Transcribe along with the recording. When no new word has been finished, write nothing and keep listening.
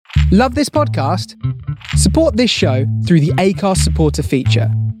Love this podcast? Support this show through the Acast supporter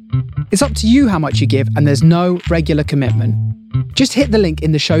feature. It's up to you how much you give, and there's no regular commitment. Just hit the link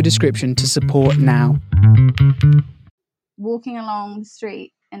in the show description to support now. Walking along the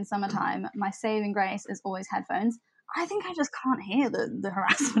street in summertime, my saving grace is always headphones. I think I just can't hear the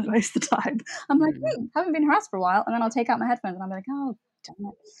harassment most of the time. I'm like, haven't been harassed for a while, and then I'll take out my headphones and I'm like, oh, damn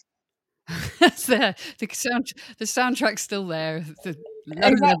it. That's there. The soundtrack's still there. The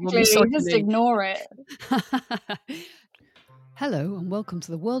Exactly, just ignore it. Hello and welcome to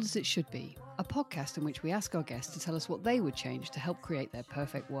The World as It Should Be, a podcast in which we ask our guests to tell us what they would change to help create their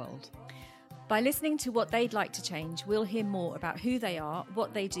perfect world. By listening to what they'd like to change, we'll hear more about who they are,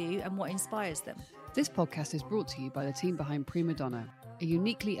 what they do and what inspires them. This podcast is brought to you by the team behind Prima Donna, a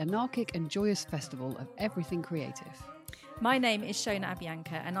uniquely anarchic and joyous festival of everything creative. My name is Shona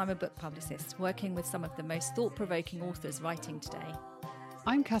Abianca and I'm a book publicist working with some of the most thought-provoking authors writing today.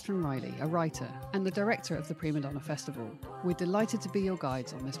 I'm Catherine Riley, a writer and the director of the Prima Donna Festival. We're delighted to be your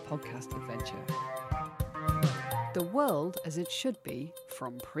guides on this podcast adventure. The World as It Should Be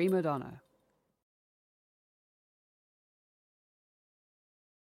from Prima Donna.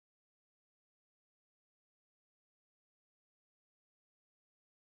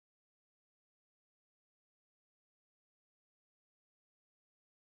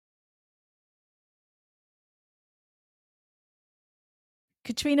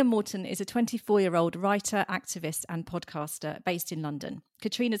 Catriona Morton is a 24-year-old writer, activist and podcaster based in London.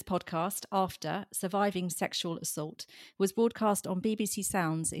 Catriona's podcast, After, Surviving Sexual Assault, was broadcast on BBC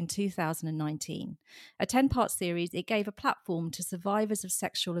Sounds in 2019. A 10-part series, it gave a platform to survivors of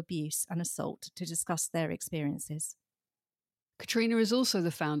sexual abuse and assault to discuss their experiences. Catriona is also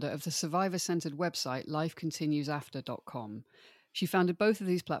the founder of the survivor-centred website lifecontinuesafter.com. She founded both of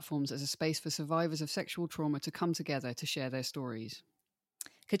these platforms as a space for survivors of sexual trauma to come together to share their stories.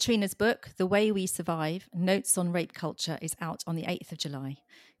 Catriona's book, The Way We Survive, Notes on Rape Culture, is out on the 8th of July.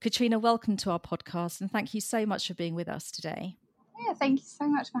 Catriona, welcome to our podcast and thank you so much for being with us today. Yeah, thank you so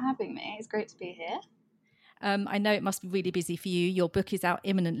much for having me. It's great to be here. I know it must be really busy for you. Your book is out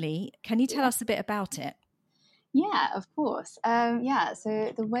imminently. Can you tell us a bit about it? Yeah, of course. So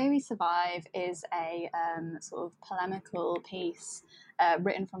The Way We Survive is a sort of polemical piece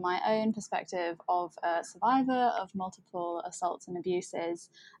written from my own perspective of a survivor of multiple assaults and abuses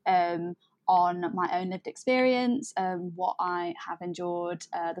on my own lived experience, what I have endured,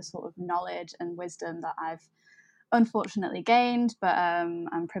 the sort of knowledge and wisdom that I've unfortunately gained, but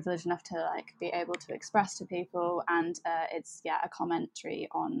I'm privileged enough to be able to express to people, and it's a commentary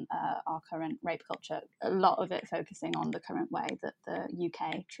on our current rape culture, a lot of it focusing on the current way that the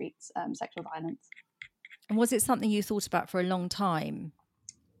UK treats sexual violence. And was it something you thought about for a long time?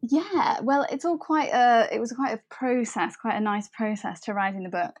 Yeah, well, it was quite a process, quite a nice process to writing the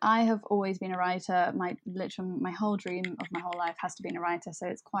book. I have always been a writer. My whole dream of my whole life has to be a writer. So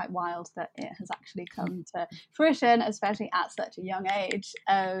it's quite wild that it has actually come to fruition, especially at such a young age.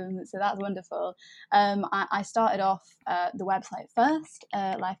 So that's wonderful. I started off the website first,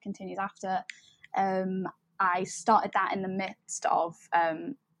 Life Continues After. I started that in the midst of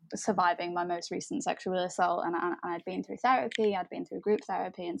surviving my most recent sexual assault, and I'd been through therapy, I'd been through group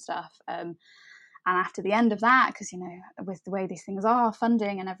therapy and stuff, and after the end of that, because with the way these things are,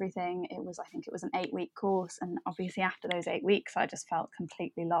 funding and everything, I think it was an 8-week course, and obviously after those 8 weeks I just felt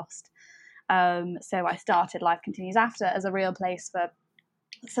completely lost. So I started Life Continues After as a real place for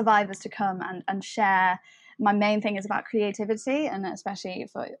survivors to come and share. My main thing is about creativity, and especially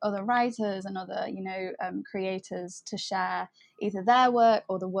for other writers and other, creators to share either their work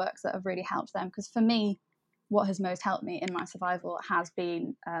or the works that have really helped them. Because for me, what has most helped me in my survival has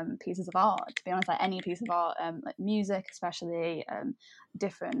been pieces of art. To be honest, any piece of art, like music, especially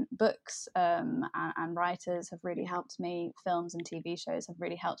different books and writers have really helped me. Films and TV shows have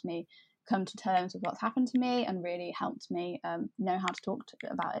really helped me come to terms with what's happened to me, and really helped me know how to talk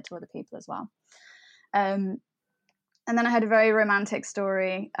about it to other people as well. And then I had a very romantic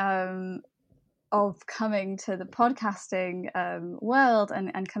story of coming to the podcasting world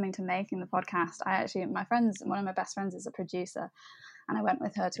and coming to making the podcast. One of my best friends is a producer, and I went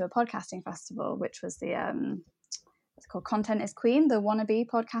with her to a podcasting festival, which was it's called Content is Queen, the Wannabe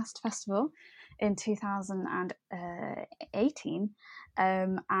Podcast Festival in 2018.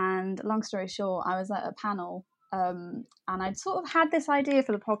 And long story short, I was at a panel and I'd sort of had this idea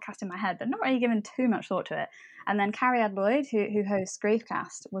for the podcast in my head, but not really given too much thought to it. And then Carrie Lloyd, who hosts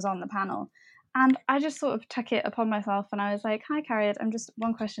Griefcast, was on the panel. And I just sort of took it upon myself, and I was like, hi, Carrie,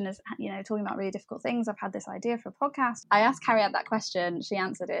 one question is, talking about really difficult things. I've had this idea for a podcast. I asked Carrie that question. She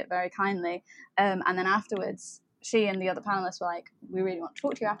answered it very kindly. And then afterwards, she and the other panelists were like, we really want to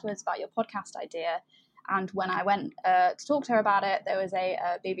talk to you afterwards about your podcast idea. And when I went to talk to her about it, there was a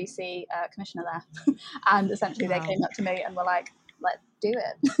BBC commissioner there. And essentially they came up to me and were like, let's do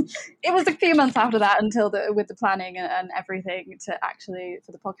it. It was a few months after that until with the planning and everything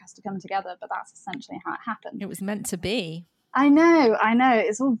for the podcast to come together. But that's essentially how it happened. It was meant to be. I know.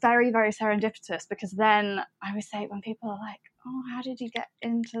 It's all very, very serendipitous, because then I always say, when people are like, oh, how did you get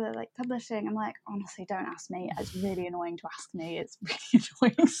into like publishing? I'm like, honestly, don't ask me. It's really annoying to ask me. It's a really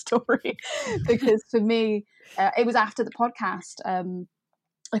annoying story. Because for me, it was after the podcast.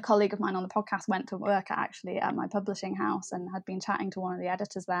 A colleague of mine on the podcast went to work at my publishing house and had been chatting to one of the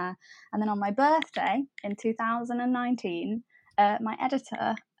editors there. And then on my birthday in 2019, my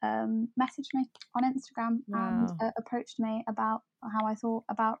editor messaged me on Instagram and approached me about how I felt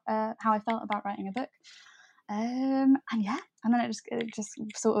about writing a book. And then it just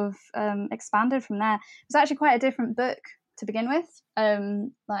sort of expanded from there. It was actually quite a different book to begin with.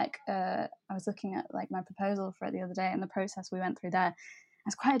 I was looking at like my proposal for it the other day, and the process we went through there.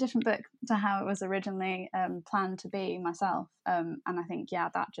 It's quite a different book to how it was originally planned to be myself. And I think,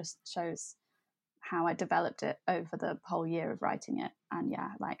 that just shows how I developed it over the whole year of writing it, and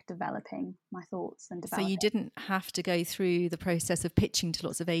like developing my thoughts and developing. So you didn't have to go through the process of pitching to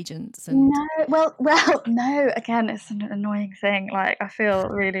lots of agents and no. No, again, it's an annoying thing. Like, I feel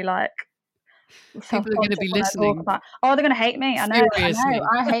really like people are going to be listening. They're going to hate me. I know.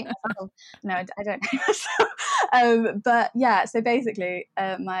 I hate myself. No, I don't hate myself. But yeah, so basically,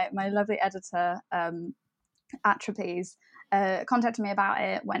 my lovely editor at Trapeze contacted me about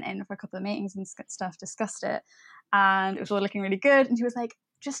it, went in for a couple of meetings and stuff, discussed it, and it was all looking really good. And she was like,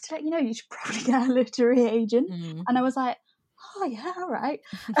 just to let you know, you should probably get a literary agent. And I was like, oh yeah, all right.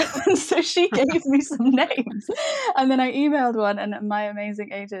 And so she gave me some names, and then I emailed one, and my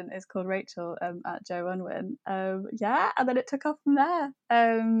amazing agent is called Rachel at Joe Unwin. And then it took off from there.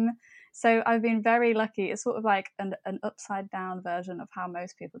 So I've been very lucky. It's sort of like an upside down version of how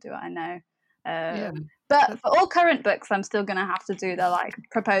most people do it, I know. But for all current books, I'm still going to have to do the like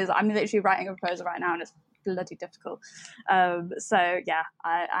proposal. I'm literally writing a proposal right now, and it's bloody difficult. I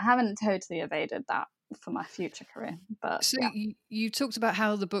haven't totally evaded that for my future career. But so you talked about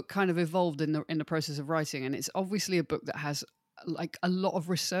how the book kind of evolved in the process of writing, and it's obviously a book that has like a lot of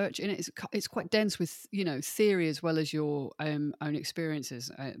research in it. It's quite dense with theory as well as your own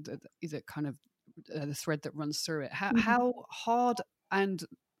experiences. That kind of the thread that runs through it. How hard and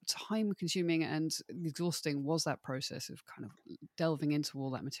time consuming and exhausting was that process of kind of delving into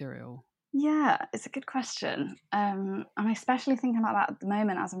all that material? Yeah, it's a good question. I'm especially thinking about that at the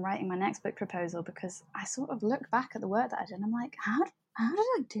moment as I'm writing my next book proposal, because I sort of look back at the work that I did and I'm like, how did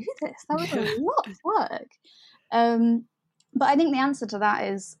I do this? That was a lot of work. But I think the answer to that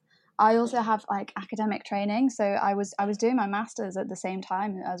is I also have like academic training. So I was doing my master's at the same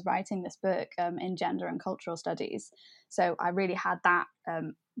time as writing this book in gender and cultural studies. So I really had that,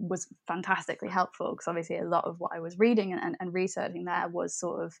 was fantastically helpful, because obviously a lot of what I was reading and researching there was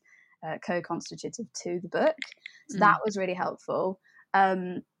sort of co-constitutive to the book. So that was really helpful.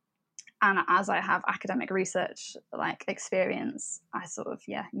 And as I have academic research like experience, I sort of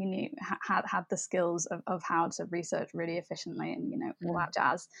had the skills of how to research really efficiently and all that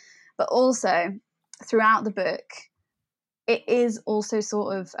jazz. But also throughout the book, it is also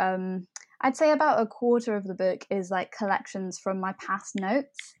sort of I'd say about a quarter of the book is like collections from my past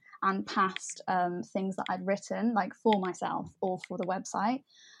notes and past things that I'd written like for myself or for the website.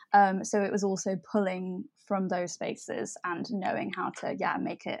 So it was also pulling from those spaces and knowing how to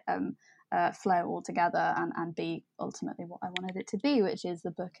make it flow all together and be ultimately what I wanted it to be, which is the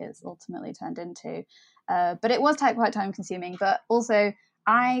book is ultimately turned into. But it was quite time consuming. But also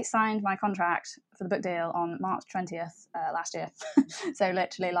I signed my contract for the book deal on March 20th last year. So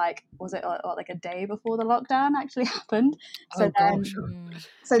literally was it like a day before the lockdown actually happened? So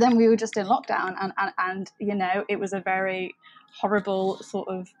then we were just in lockdown and it was a very horrible sort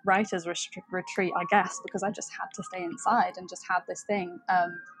of writer's retreat, I guess, because I just had to stay inside and just have this thing.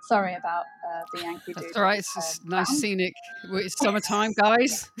 Sorry about the Yankee dude. That's all right. It's just nice scenic. It's summertime,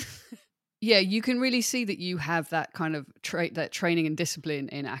 guys. Yeah, you can really see that you have that kind of that training and discipline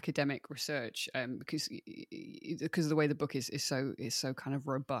in academic research, because of the way the book is so kind of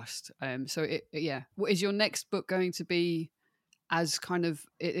robust. Is your next book going to be as kind of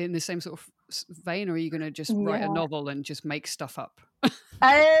in the same sort of vein, or are you going to just write a novel and just make stuff up?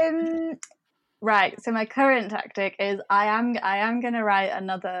 Right. So my current tactic is I am going to write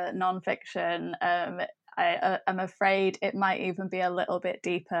another non-fiction. I'm afraid it might even be a little bit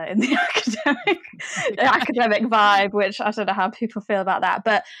deeper in the academic vibe, which I don't know how people feel about that.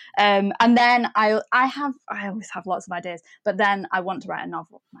 But and then I always have lots of ideas, but then I want to write a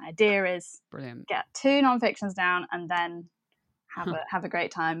novel. My idea is Brilliant. Get 2 non-fictions down and then have a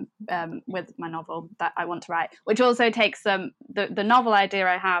great time with my novel that I want to write, which also takes some the novel idea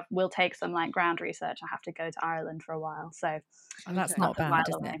I have will take some like ground research. I have to go to Ireland for a while, so that's not bad,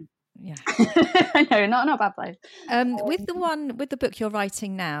 isn't it? Yeah. I know, not a bad place. With the book you're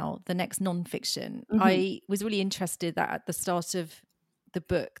writing now, the next non-fiction, I was really interested that at the start of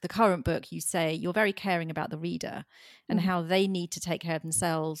the current book, you say you're very caring about the reader and how they need to take care of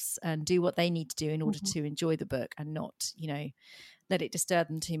themselves and do what they need to do in order to enjoy the book and not, let it disturb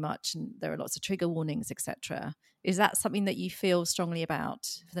them too much. And there are lots of trigger warnings, etc. Is that something that you feel strongly about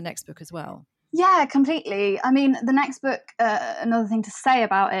for the next book as well? Yeah, completely. I mean, the next book, another thing to say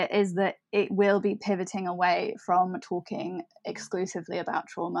about it is that it will be pivoting away from talking exclusively about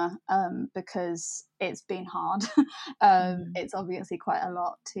trauma because it's been hard. It's obviously quite a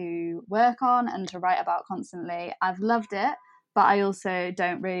lot to work on and to write about constantly. I've loved it, but I also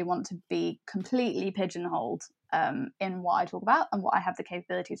don't really want to be completely pigeonholed in what I talk about and what I have the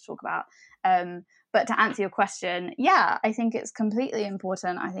capability to talk about. But to answer your question, yeah, I think it's completely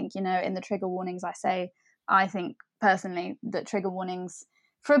important. I think, in the trigger warnings, I think personally that trigger warnings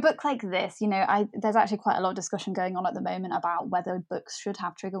for a book like this, there's actually quite a lot of discussion going on at the moment about whether books should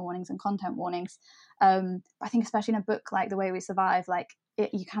have trigger warnings and content warnings. I think especially in a book like The Way We Survive,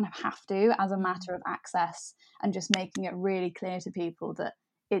 you kind of have to as a matter of access and just making it really clear to people that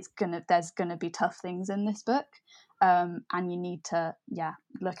there's gonna be tough things in this book, and you need to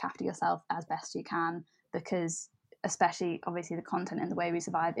look after yourself as best you can, because especially obviously the content in The Way We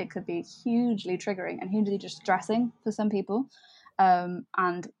Survive, it could be hugely triggering and hugely distressing for some people,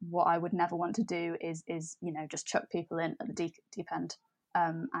 and what I would never want to do is just chuck people in at the deep end,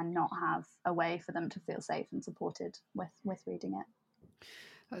 and not have a way for them to feel safe and supported with reading it.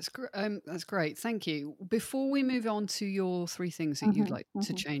 That's great. Thank you. Before we move on to your 3 things that you'd like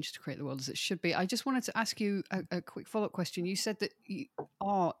to change to create the world as it should be, I just wanted to ask you a quick follow-up question. You said that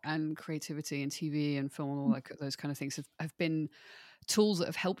art and creativity and TV and film and all those kind of things have been tools that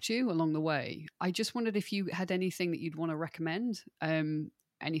have helped you along the way. I just wondered if you had anything that you'd want to recommend,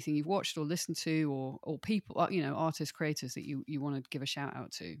 anything you've watched or listened to, or people, artists, creators that you want to give a shout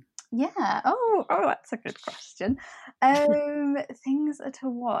out to. Yeah. Oh, that's a good question. Things to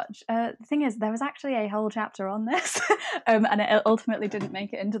watch. The thing is, there was actually a whole chapter on this, and it ultimately didn't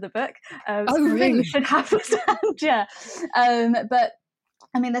make it into the book. So really? You should have this. Yeah. But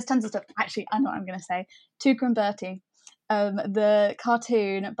I mean, there's tons of stuff. Actually, I know what I'm going to say. Tuca and Bertie, the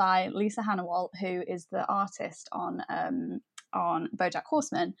cartoon by Lisa Hannawalt, who is the artist on BoJack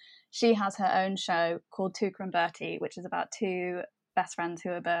Horseman. She has her own show called Tuca and Bertie, which is about 2 best friends who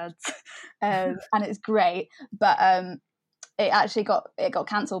are birds, and it's great, but it got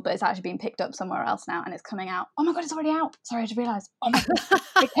cancelled, but it's actually been picked up somewhere else now and it's coming out. Oh my god, it's already out. Sorry, I just realised. Oh my god,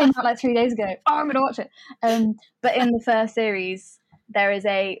 it came out like 3 days ago. Oh, I'm gonna watch it. But in the first series there is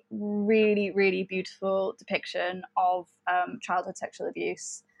a really, really beautiful depiction of childhood sexual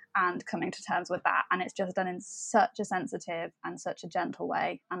abuse and coming to terms with that, and it's just done in such a sensitive and such a gentle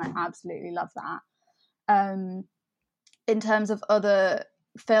way, and I absolutely love that. In terms of other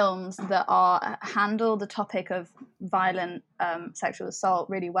films that handle the topic of violent sexual assault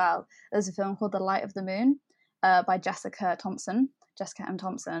really well, there's a film called The Light of the Moon by Jessica M.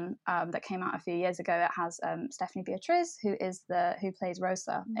 Thompson, that came out a few years ago. It has Stephanie Beatriz, who plays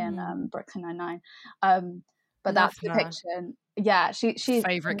Rosa in Brooklyn Nine-Nine. But Love that her. depiction, yeah, she's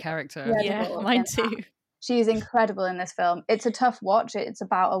favorite character. Yeah, mine too. She's incredible in this film. It's a tough watch. It's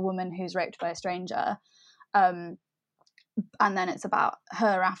about a woman who's raped by a stranger. And then it's about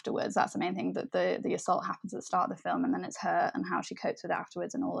her afterwards. That's the main thing, that the assault happens at the start of the film, and then it's her and how she copes with it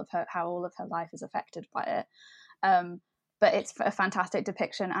afterwards, and how all of her life is affected by it. But it's a fantastic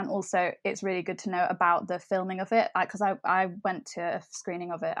depiction, and also it's really good to know about the filming of it, because I went to a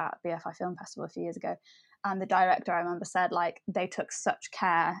screening of it at BFI Film Festival a few years ago, and the director, I remember, said they took such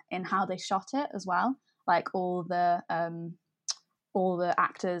care in how they shot it as well. All the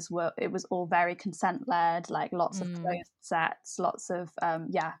actors it was all very consent led, lots of closed sets, lots of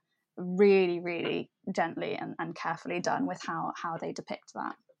really, really gently and carefully done with how they depict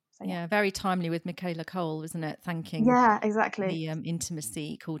that. So, yeah, very timely with Michaela Cole, isn't it? Thanking exactly the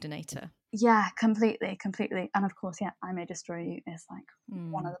intimacy coordinator. Yeah, completely. And of course, I May Destroy You is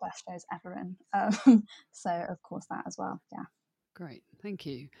one of the best shows ever written. So of course that as well. Yeah. Great, thank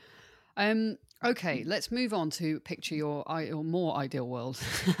you. Okay, let's move on to picture your more ideal world.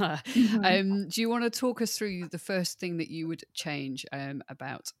 Mhm. Do you want to talk us through the first thing that you would change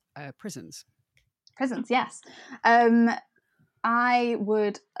about prisons? Prisons, yes. I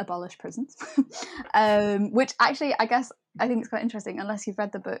would abolish prisons, which actually, I think it's quite interesting. Unless you've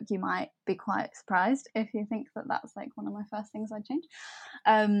read the book, you might be quite surprised if you think that that's like one of my first things I'd change.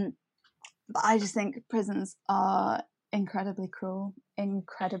 But I just think prisons are incredibly cruel,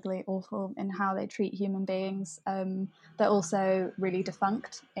 incredibly awful in how they treat human beings. They're also really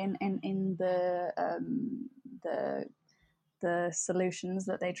defunct in the solutions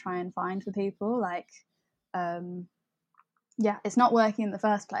that they try and find for people. Like, it's not working in the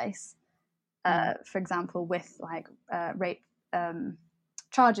first place. For example, with like rape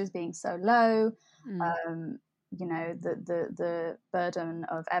charges being so low. The burden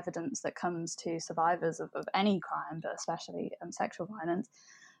of evidence that comes to survivors of any crime, but especially sexual violence.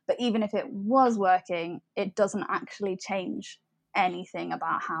 But even if it was working, it doesn't actually change anything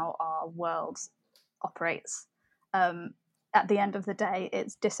about how our world operates. At the end of the day,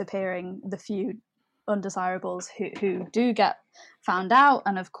 it's disappearing the few undesirables who do get found out.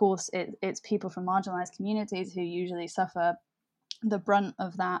 And of course, it's people from marginalized communities who usually suffer the brunt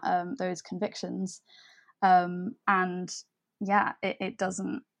of that those convictions. It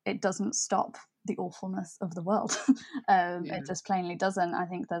doesn't stop the awfulness of the world. It just plainly doesn't. I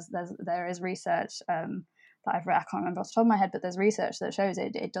think there is research that I've read. I can't remember off the top of my head, but there's research that shows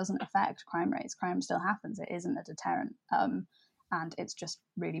it doesn't affect crime rates. Crime still happens. It isn't a deterrent, and it's just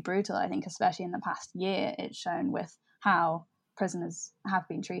really brutal. I think, especially in the past year, it's shown with how prisoners have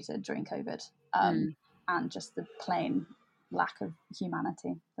been treated during COVID, and just the plain lack of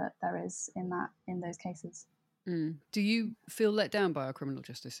humanity that there is in those cases. Do you feel let down by our criminal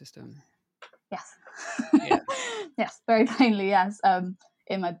justice system? Yes. Yeah. Yes, very plainly, yes.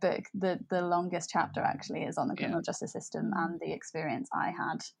 In my book, the longest chapter actually is on the criminal justice system and the experience I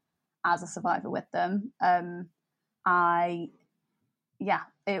had as a survivor with them.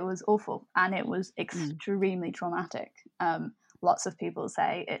 It was awful, and it was extremely traumatic. Lots of people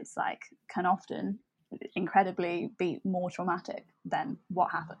say it's like can often incredibly be more traumatic than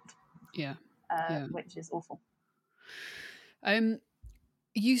what happened. Which is awful.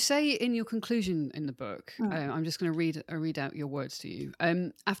 You say in your conclusion in the book, I'm just going to read out your words to you.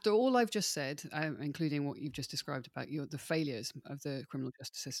 After all I've just said, including what you've just described about the failures of the criminal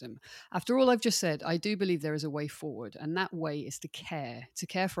justice system, after all I've just said, I do believe there is a way forward, and that way is to care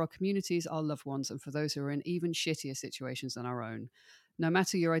for our communities, our loved ones, and for those who are in even shittier situations than our own. No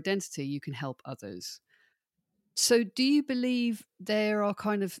matter your identity, you can help others. So do you believe there are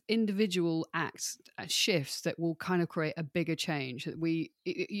kind of individual shifts that will kind of create a bigger change, that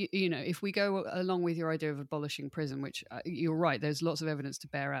if we go along with your idea of abolishing prison, which you're right, there's lots of evidence to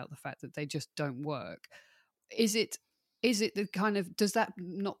bear out the fact that they just don't work. Is it the kind of, does that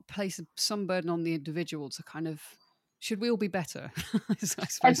not place some burden on the individual to kind of, should we all be better? It's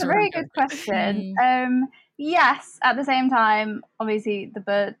a very good question. Yes, at the same time, obviously the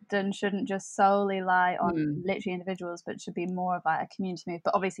burden shouldn't just solely lie on literally individuals, but should be more of like a community move.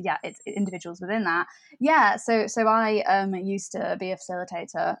 But obviously, it's individuals within that. Yeah, so I used to be a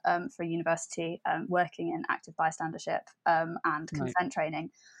facilitator for a university, working in active bystandership and consent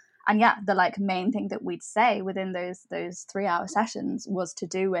training. And the main thing that we'd say within those 3-hour sessions was to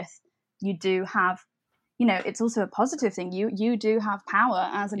do with, you do have, it's also a positive thing. You do have power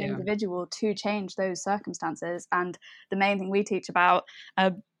as an individual to change those circumstances. And the main thing we teach about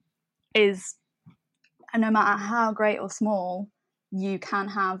is no matter how great or small, you can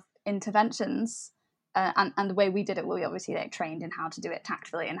have interventions. And the way we did it, we obviously trained in how to do it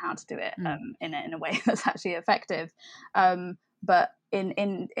tactfully and how to do it in a way that's actually effective. But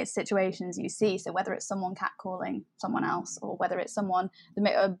in situations you see, so whether it's someone catcalling someone else, or whether it's someone,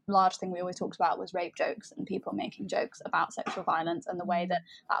 a large thing we always talked about was rape jokes and people making jokes about sexual violence, and the way that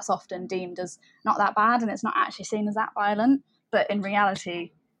that's often deemed as not that bad and it's not actually seen as that violent. But in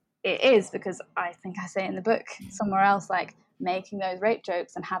reality, it is, because I think I say in the book somewhere else, like making those rape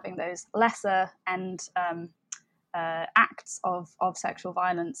jokes and having those lesser end acts of sexual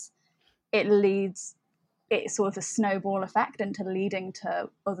violence, it's sort of a snowball effect into leading to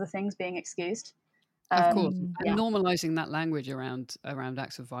other things being excused. Of course, and normalizing that language around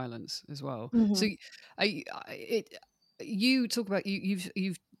acts of violence as well. So, you talk about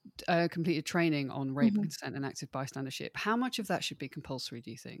you've completed traiing on rape, consent, and active bystandership. How much of that should be compulsory,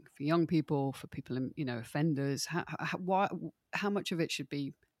 do you think, for young people, for people in offenders? How much of it should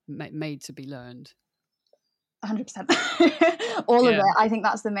be made to be learned? 100%. All of it. I think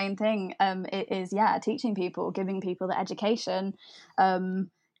that's the main thing. It is teaching people, giving people the education.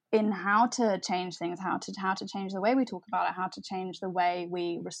 in how to change things, how to change the way we talk about it, how to change the way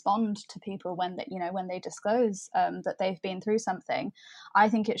we respond to people when they, when they disclose that they've been through something. I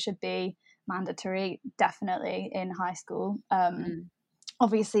think it should be mandatory, definitely, in high school.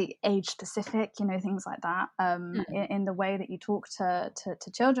 Obviously age specific, things like that, in the way that you talk to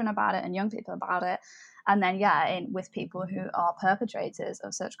children about it and young people about it. And then with people who are perpetrators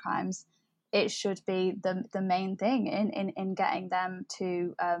of such crimes, it should be the main thing in getting them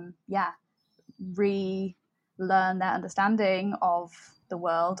to relearn their understanding of the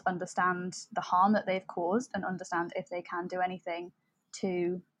world, understand the harm that they've caused, and understand if they can do anything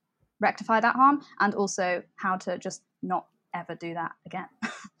to rectify that harm, and also how to just not ever do that again.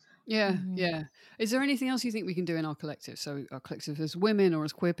 Yeah. Is there anything else you think we can do in our collective? So our collective as women or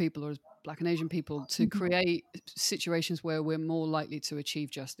as queer people or as Black and Asian people to create situations where we're more likely to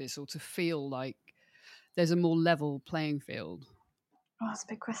achieve justice or to feel like there's a more level playing field? Oh, that's a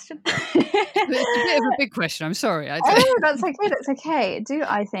big question. It's a bit of a big question. I'm sorry. That's okay. That's okay.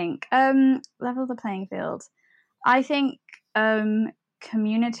 I think level the playing field? I think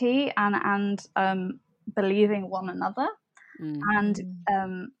community and believing one another, and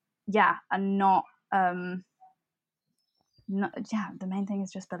the main thing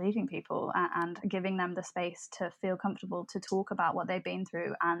is just believing people and giving them the space to feel comfortable to talk about what they've been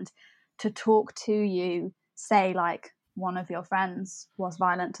through, and to talk to you, say like one of your friends was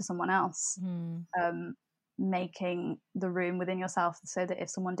violent to someone else, making the room within yourself so that if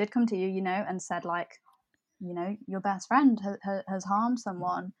someone did come to you, and said like, your best friend has harmed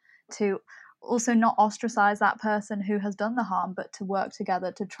someone, to also not ostracize that person who has done the harm, but to work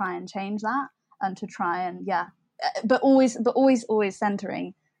together to try and change that, and to try and but always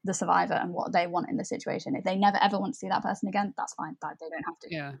centering the survivor and what they want in the situation. If they never ever want to see that person again, that's fine, but they don't have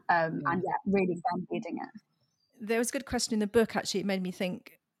to. And really then leading it. There was a good question in the book, actually, it made me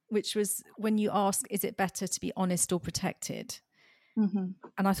think, which was when you ask, is it better to be honest or protected? And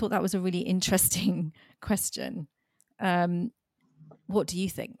I thought that was a really interesting question. What do you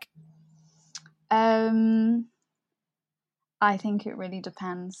think? I think it really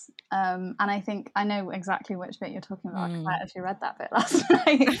depends. And I think I know exactly which bit you're talking about, because I actually read that bit last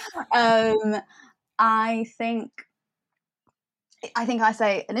night. I think I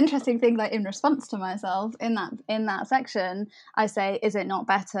say an interesting thing, like in response to myself in that section. I say, is it not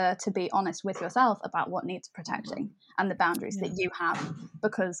better to be honest with yourself about what needs protecting and the boundaries that you have?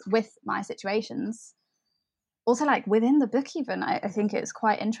 Because with my situations, also like within the book even, I think it's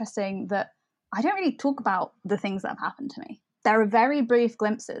quite interesting that I don't really talk about the things that have happened to me. There are very brief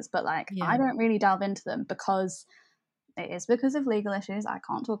glimpses, but I don't really delve into them, because it is because of legal issues. I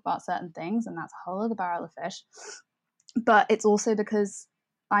can't talk about certain things, and that's a whole other barrel of fish. But it's also because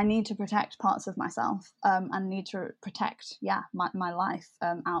I need to protect parts of myself, and need to protect, my life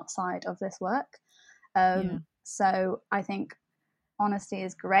outside of this work. So I think honesty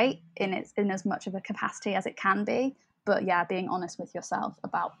is great in as much of a capacity as it can be, but being honest with yourself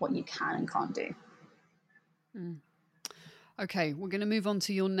about what you can and can't do. Okay, we're going to move on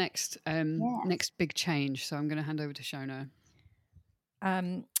to your next big change. So I'm going to hand over to Shona.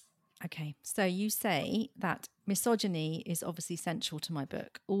 Okay, so you say that misogyny is obviously central to my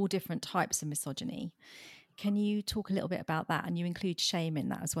book, all different types of misogyny. Can you talk a little bit about that? And you include shame in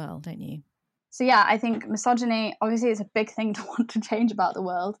that as well, don't you? So I think misogyny, obviously, is a big thing to want to change about the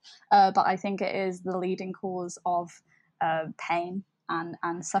world, but I think it is the leading cause of pain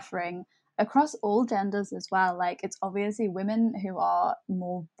and suffering across all genders as well. Like, it's obviously women who are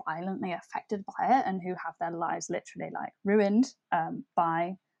more violently affected by it and who have their lives literally ruined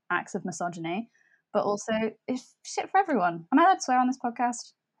by acts of misogyny, but also it's shit for everyone. Am I allowed to swear on this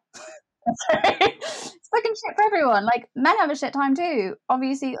podcast? It's fucking shit for everyone. Like, men have a shit time too.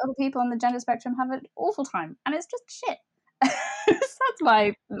 Obviously, other people on the gender spectrum have an awful time, and it's just shit. That's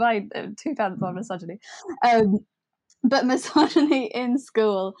my 2 pence on misogyny. But misogyny in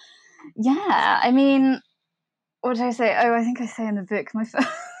school, I mean, what did I say? Oh, I think I say in the book,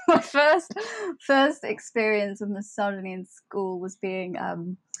 my first experience of misogyny in school was being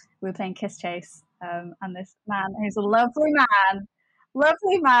we were playing Kiss Chase, and this man who's a lovely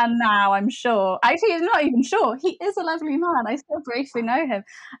man now, I'm sure. Actually, he's not even sure. He is a lovely man. I still briefly know him.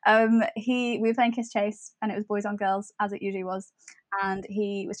 We were playing Kiss Chase, and it was boys on girls, as it usually was. And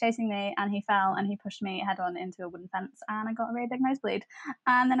he was chasing me, and he fell, and he pushed me head on into a wooden fence, and I got a really big nosebleed.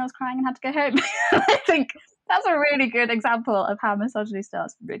 And then I was crying and had to go home. I think that's a really good example of how misogyny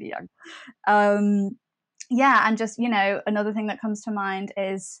starts really young. And just, another thing that comes to mind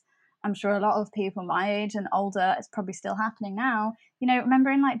is I'm sure a lot of people my age and older, it's probably still happening now. You know,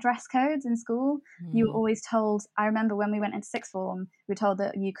 remember in like dress codes in school, you were always told, I remember when we went into sixth form, we were told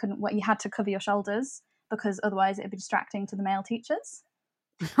that you had to cover your shoulders because otherwise it would be distracting to the male teachers.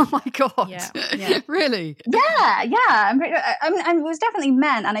 Oh my God. Yeah. Really? Yeah. And it was definitely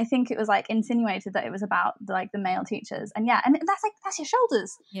meant, and I think it was like insinuated that it was about like the male teachers. And that's your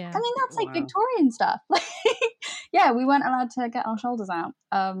shoulders. Yeah. I mean, that's like Victorian stuff. Yeah, we weren't allowed to get our shoulders out.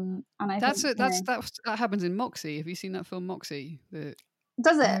 And that happens in Moxie. Have you seen that film Moxie?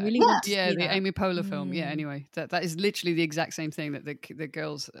 Does it? I really want to see the that. Amy Poehler film. Yeah. Anyway, that is literally the exact same thing, that the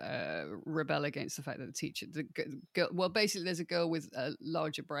girls rebel against the fact that the teacher, well, basically, there's a girl with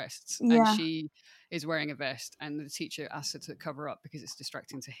larger breasts, and she is wearing a vest, and the teacher asks her to cover up because it's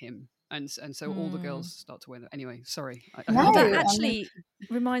distracting to him, and so all the girls start to wear them. Anyway, sorry. That actually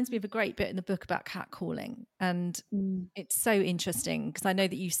reminds me of a great bit in the book about catcalling, and it's so interesting because I know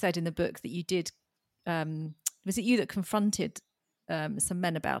that you said in the book that you did. Was it you that confronted some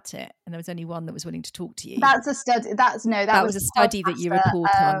men about it, and there was only one that was willing to talk to you? That's a study. That was a study that you report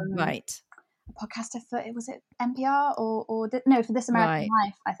on, right? A podcaster for, was it NPR or for This American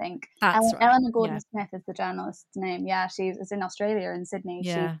Life, I think. That's right. Eleanor Gordon-Smith is the journalist's name. Yeah, she was in Australia, in Sydney.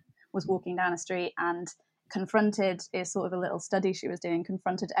 Yeah. She was walking down a street and confronted, is sort of a little study she was doing,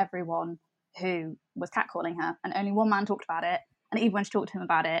 confronted everyone who was catcalling her, and only one man talked about it. And even when she talked to him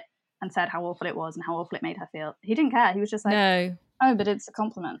about it and said how awful it was and how awful it made her feel, he didn't care. He was just like, no. Oh, but it's a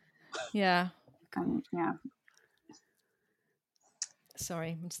compliment. Yeah. Yeah.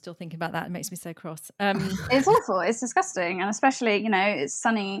 Sorry, I'm still thinking about that. It makes me so cross. It's awful. It's disgusting. And especially, you know, it's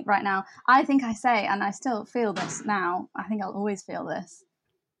sunny right now. I think I say, and I still feel this now, I think I'll always feel this.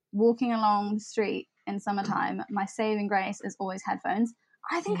 Walking along the street in summertime, my saving grace is always headphones.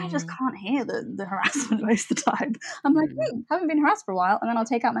 I think I just can't hear the harassment most of the time. I'm like, haven't been harassed for a while. And then I'll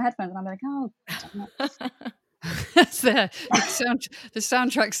take out my headphones and I'm like, oh, damn it. It's there. The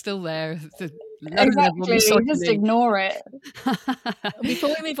soundtrack's still there. Exactly. Just ignore it. Before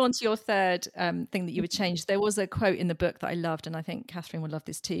we move on to your third thing that you would change, there was a quote in the book that I loved, and I think Catherine would love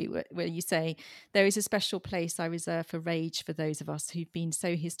this too, where you say, "There is a special place I reserve for rage for those of us who've been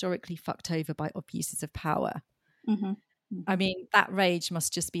so historically fucked over by abuses of power." Mm-hmm. I mean, that rage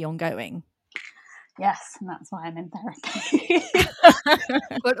must just be ongoing. Yes, and that's why I'm in therapy.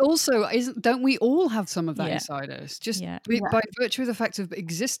 But also, don't we all have some of that inside us? Just by virtue of the fact of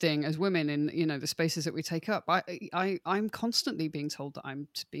existing as women in, you know, the spaces that we take up. I'm constantly being told that I'm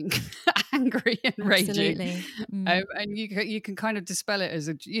being angry and raging. And you can kind of dispel it as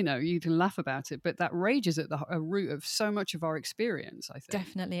you can laugh about it, but that rage is at the root of so much of our experience, I think.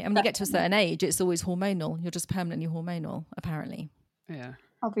 Definitely. And when you get to a certain age, it's always hormonal. You're just permanently hormonal, apparently. Yeah.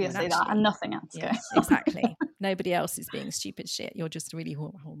 Obviously that and nothing else. Yes, exactly. Nobody else is being stupid shit. You're just really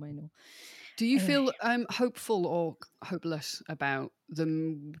hormonal. Do you feel hopeful or hopeless about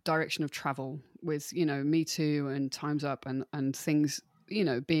the direction of travel with, you know, Me Too and Time's Up and things, you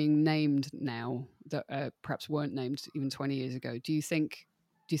know, being named now that perhaps weren't named even 20 years ago? Do you think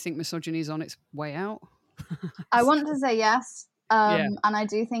misogyny is on its way out? I want to say yes. And I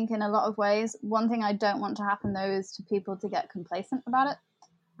do think in a lot of ways, one thing I don't want to happen though is to people to get complacent about it.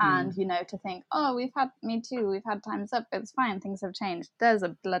 And, you know, to think, oh, we've had Me Too, we've had Time's Up, it's fine, things have changed. There's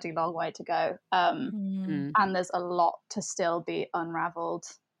a bloody long way to go. And there's a lot to still be unraveled.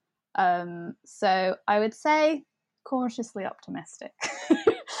 So I would say cautiously optimistic.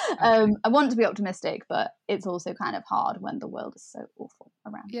 I want to be optimistic, but it's also kind of hard when the world is so awful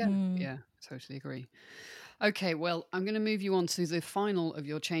around. Yeah, totally agree. Okay, well, I'm going to move you on to the final of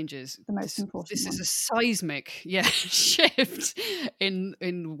your changes. The most important This one. is a seismic, shift in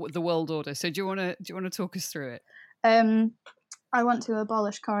the world order. So do you want to talk us through it? I want to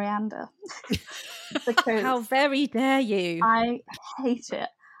abolish coriander. Because how very dare you? I hate it.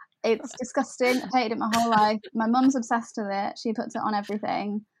 It's disgusting. I've hated it my whole life. My mum's obsessed with it. She puts it on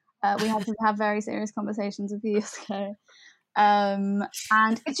everything. We had to have very serious conversations a few years ago. And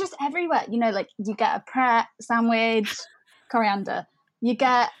it's just everywhere, you know, like you get a Pret sandwich, coriander, you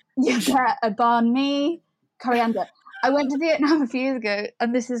get a banh mi, coriander. I went to Vietnam a few years ago,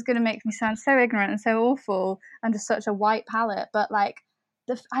 and this is going to make me sound so ignorant and so awful and just such a white palate, but like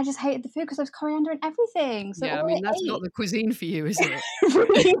I just hated the food because there was coriander in everything. So I mean, that's not the cuisine for you, is it? It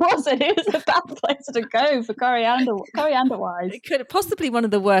really wasn't. It was a bad place to go for coriander wise. It could possibly one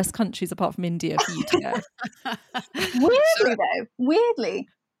of the worst countries apart from India for you to go. Weirdly,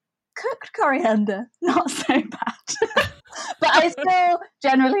 cooked coriander, not so bad. But I still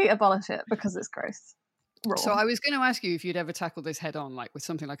generally abolish it because it's gross. raw. So I was going to ask you if you'd ever tackled this head on, like with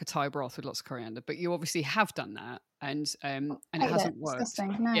something like a Thai broth with lots of coriander, but you obviously have done that, and it hasn't worked.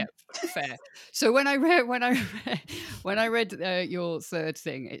 Disgusting. No. Yeah, fair. So when I read your third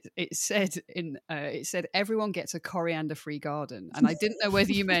thing, it said everyone gets a coriander-free garden, and I didn't know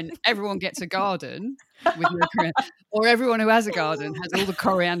whether you meant everyone gets a garden with no coriander, or everyone who has a garden has all the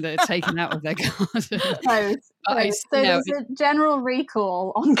coriander taken out of their garden. Both. So there's a general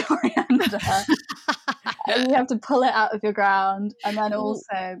recall on coriander. You have to pull it out of your ground, and then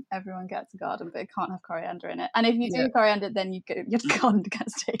also everyone gets a garden, but it can't have coriander in it. And if you do coriander, then your garden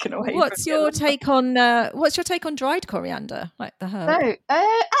gets taken away. What's your take on dried coriander, like the herb? So,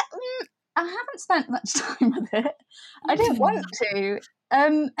 I haven't spent much time with it. I don't want to.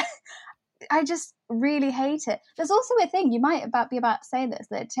 I just really hate it. There's also a thing you might be about to say this,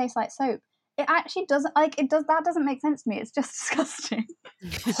 that it tastes like soap. It actually doesn't. That doesn't make sense to me. It's just disgusting.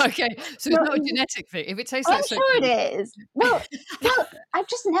 Okay, so it's not a genetic thing. If it tastes like soap, I'm sure it is. Well, I've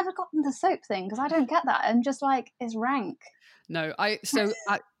just never gotten the soap thing because I don't get that. I'm just like, it's rank. No, I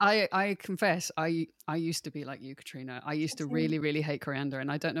confess, I used to be like you, Catriona. I used to really, really hate coriander,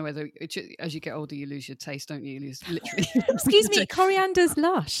 and I don't know whether as you get older you lose your taste, don't you? You lose literally. Excuse me, coriander's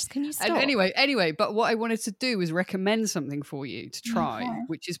lush. Can you stop? And anyway, but what I wanted to do was recommend something for you to try,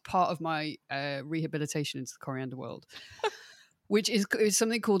 which is part of my rehabilitation into the coriander world. Which is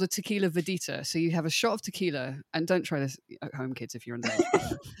something called a tequila vedita. So you have a shot of tequila, and don't try this at home, kids, if you're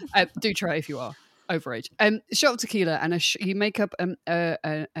underage. Do try if you are overage. Shot of tequila, and you make up a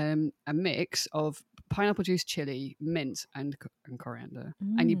mix of pineapple juice, chili, mint, and coriander,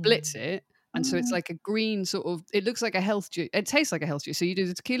 and you blitz it. And so it's like a green sort of, it looks like a health juice. It tastes like a health juice. So you do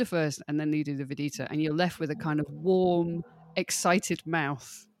the tequila first, and then you do the vedita, and you're left with a kind of warm, excited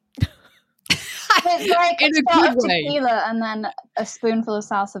mouth. It's like a shot of tequila and then a spoonful of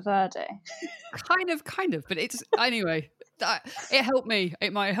salsa verde. Kind of, but it's anyway. It helped me.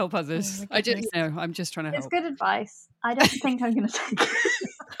 It might help others. I'm just trying to help. It's good advice. I don't think I'm going to take it.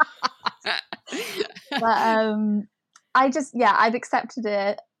 But I've accepted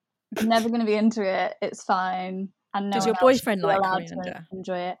it. I'm never going to be into it. It's fine. And does your boyfriend like coriander?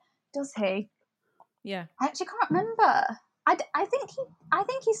 Enjoy it. Does he? Yeah. I actually can't remember. I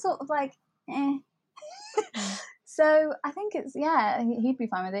think he's sort of like, eh. So I think it's he'd be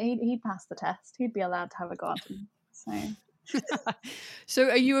fine with it. He'd pass the test. He'd be allowed to have a garden. So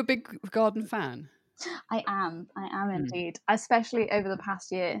are you a big garden fan? I am indeed, especially over the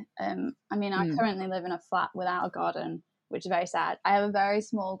past year. I currently live in a flat without a garden, which is very sad. I have a very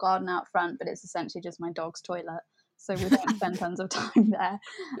small garden out front, but it's essentially just my dog's toilet. So we don't spend tons of time there.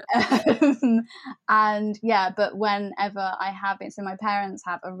 But whenever I have been, so my parents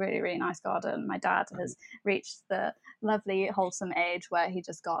have a really, really nice garden. My dad has reached the lovely, wholesome age where he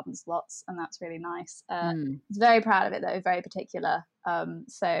just gardens lots, and that's really nice. He's very proud of it, though, very particular.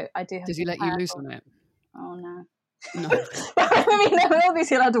 So I do have. Does he let you loose on it? Oh, no. No. I'm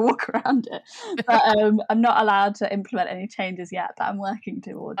obviously allowed to walk around it, but I'm not allowed to implement any changes yet, but I'm working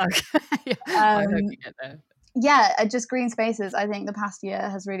towards it. I hope you get there. Yeah, just green spaces. I think the past year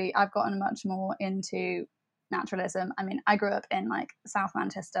has really, I've gotten much more into naturalism. I mean, I grew up in like South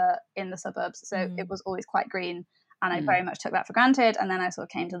Manchester in the suburbs, so it was always quite green, and I very much took that for granted. And then I sort of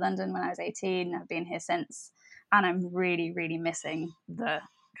came to London when I was 18. I've been here since, and I'm really, really missing the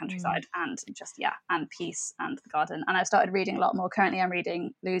countryside and and peace and the garden. And I've started reading a lot more. Currently I'm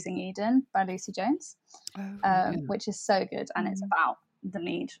reading Losing Eden by Lucy Jones, which is so good, and it's about the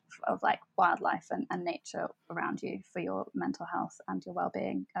need of like wildlife and nature around you for your mental health and your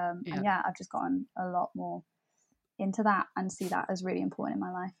well-being. And I've just gotten a lot more into that and see that as really important in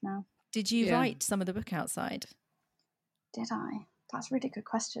my life now. Did you write some of the book outside? Did I? That's a really good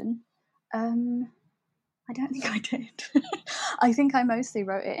question. I don't think I did. I think I mostly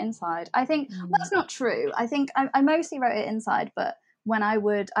wrote it inside. I think that's not true. I think I mostly wrote it inside, but when I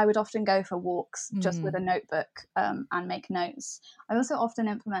would often go for walks just with a notebook and make notes. I also often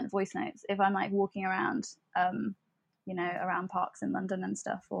implement voice notes if I'm like walking around, around parks in London and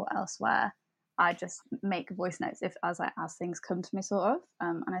stuff or elsewhere. I just make voice notes as things come to me, sort of.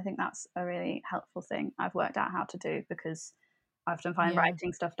 And I think that's a really helpful thing I've worked out how to do, because I often find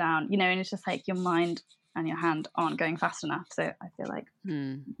writing stuff down, and it's just like your mind and your hand aren't going fast enough. So I feel like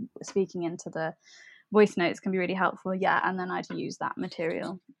speaking into the voice notes can be really helpful. And then I'd use that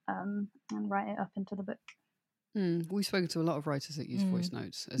material and write it up into the book. We've spoken to a lot of writers that use voice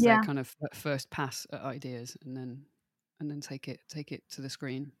notes as their kind of first pass at ideas, and then take it to the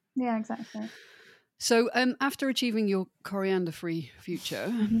screen. Yeah, exactly. So after achieving your coriander-free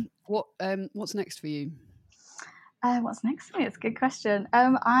future, what's next for you? What's next for me? It's a good question.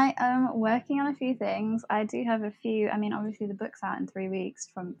 I am working on a few things. I do have a few. I mean, obviously the book's out in 3 weeks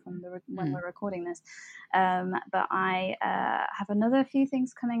from when we're recording this. But I have another few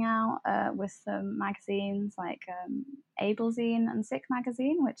things coming out with some magazines like Ablezine and Sick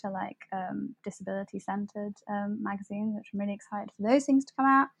Magazine, which are like disability-centered magazines, which I'm really excited for those things to come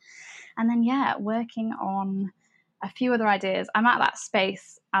out. And then, working on a few other ideas. I'm at that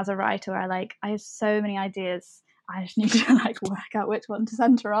space as a writer where I have so many ideas. I just need to work out which one to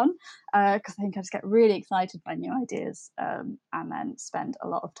centre on, because I think I just get really excited by new ideas and then spend a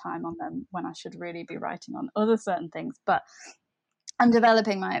lot of time on them when I should really be writing on other certain things. But I'm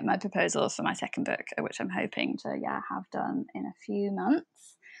developing my proposal for my second book, which I'm hoping to have done in a few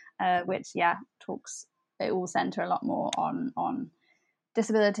months, which it will centre a lot more on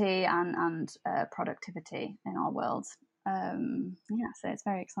disability and productivity in our world. So it's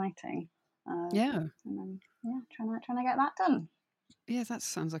very exciting. And then, trying to get that done. Yeah, that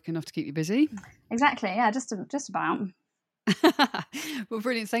sounds like enough to keep you busy. Exactly. Yeah, just about. Well,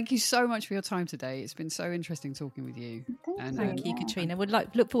 brilliant. Thank you so much for your time today. It's been so interesting talking with you. Thank you, Catriona. Would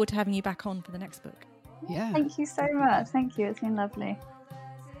look forward to having you back on for the next book. Yeah. Thank you so much. Thank you. It's been lovely.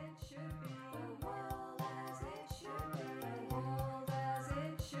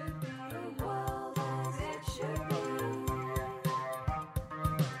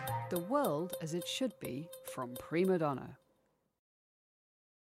 The World as It Should Be from Prima Donna.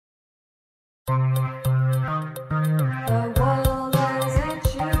 The world as it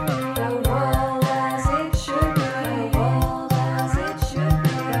should be, the world as it should be, the world as it should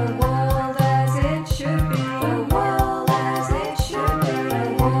be, the world as it should be, the world as it should be, the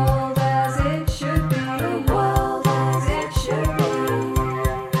world as it should be, the world as it should be.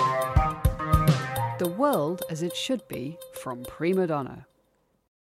 The World as It Should Be from Prima Donna.